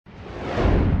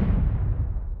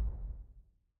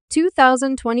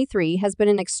2023 has been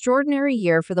an extraordinary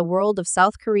year for the world of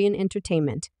South Korean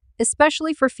entertainment,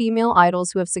 especially for female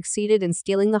idols who have succeeded in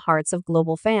stealing the hearts of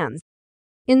global fans.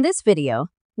 In this video,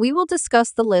 we will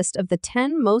discuss the list of the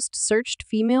 10 most searched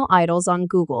female idols on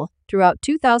Google throughout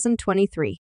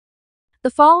 2023. The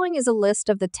following is a list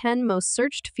of the 10 most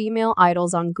searched female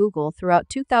idols on Google throughout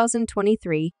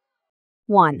 2023.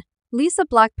 1. Lisa,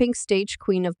 Blackpink stage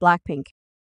queen of Blackpink.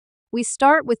 We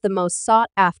start with the most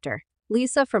sought after,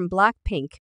 Lisa from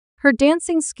Blackpink. Her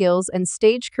dancing skills and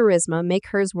stage charisma make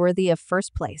hers worthy of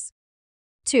first place.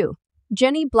 2.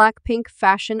 Jennie, Blackpink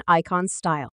fashion icon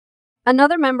style.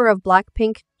 Another member of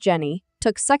Blackpink, Jennie,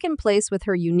 took second place with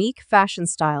her unique fashion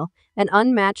style and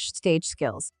unmatched stage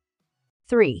skills.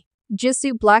 3.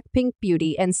 Jisoo, Blackpink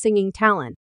beauty and singing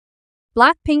talent.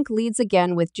 Blackpink leads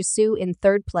again with Jisoo in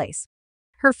third place.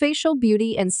 Her facial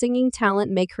beauty and singing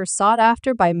talent make her sought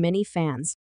after by many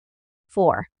fans.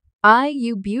 4.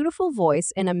 IU, beautiful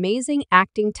voice and amazing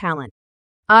acting talent.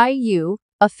 IU,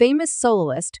 a famous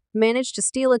soloist, managed to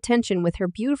steal attention with her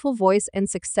beautiful voice and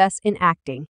success in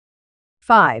acting.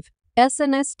 5.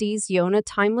 SNSD Yoona,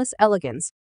 timeless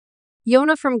elegance.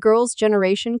 Yoona from Girls'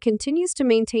 Generation continues to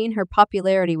maintain her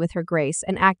popularity with her grace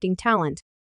and acting talent.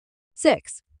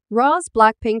 6. Rosé,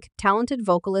 Blackpink talented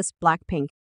vocalist Blackpink.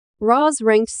 Rosé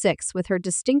ranked 6th with her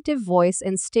distinctive voice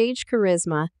and stage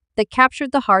charisma that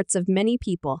captured the hearts of many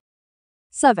people.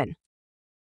 7.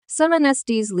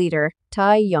 NSD's leader,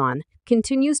 Taeyeon,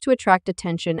 continues to attract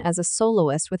attention as a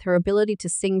soloist with her ability to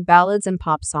sing ballads and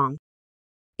pop songs.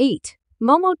 8.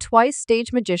 Momo, Twice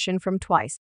stage magician from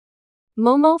Twice.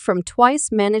 Momo from Twice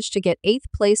managed to get 8th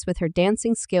place with her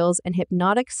dancing skills and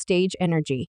hypnotic stage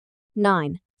energy.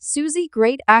 9. Suzy,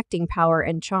 great acting power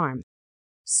and charm.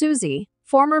 Suzy,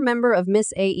 former member of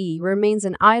Miss AE, remains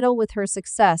an idol with her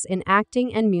success in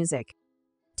acting and music.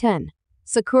 10.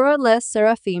 Sakura les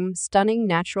Serafim, stunning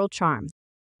natural charm.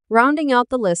 Rounding out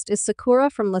the list is Sakura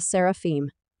from Les Serafim,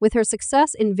 with her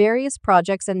success in various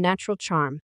projects and natural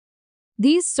charm.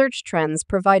 These search trends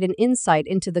provide an insight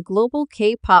into the global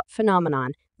K-pop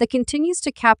phenomenon that continues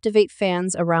to captivate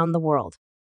fans around the world.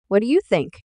 What do you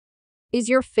think? Is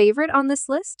your favorite on this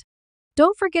list?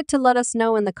 Don't forget to let us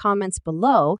know in the comments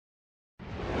below.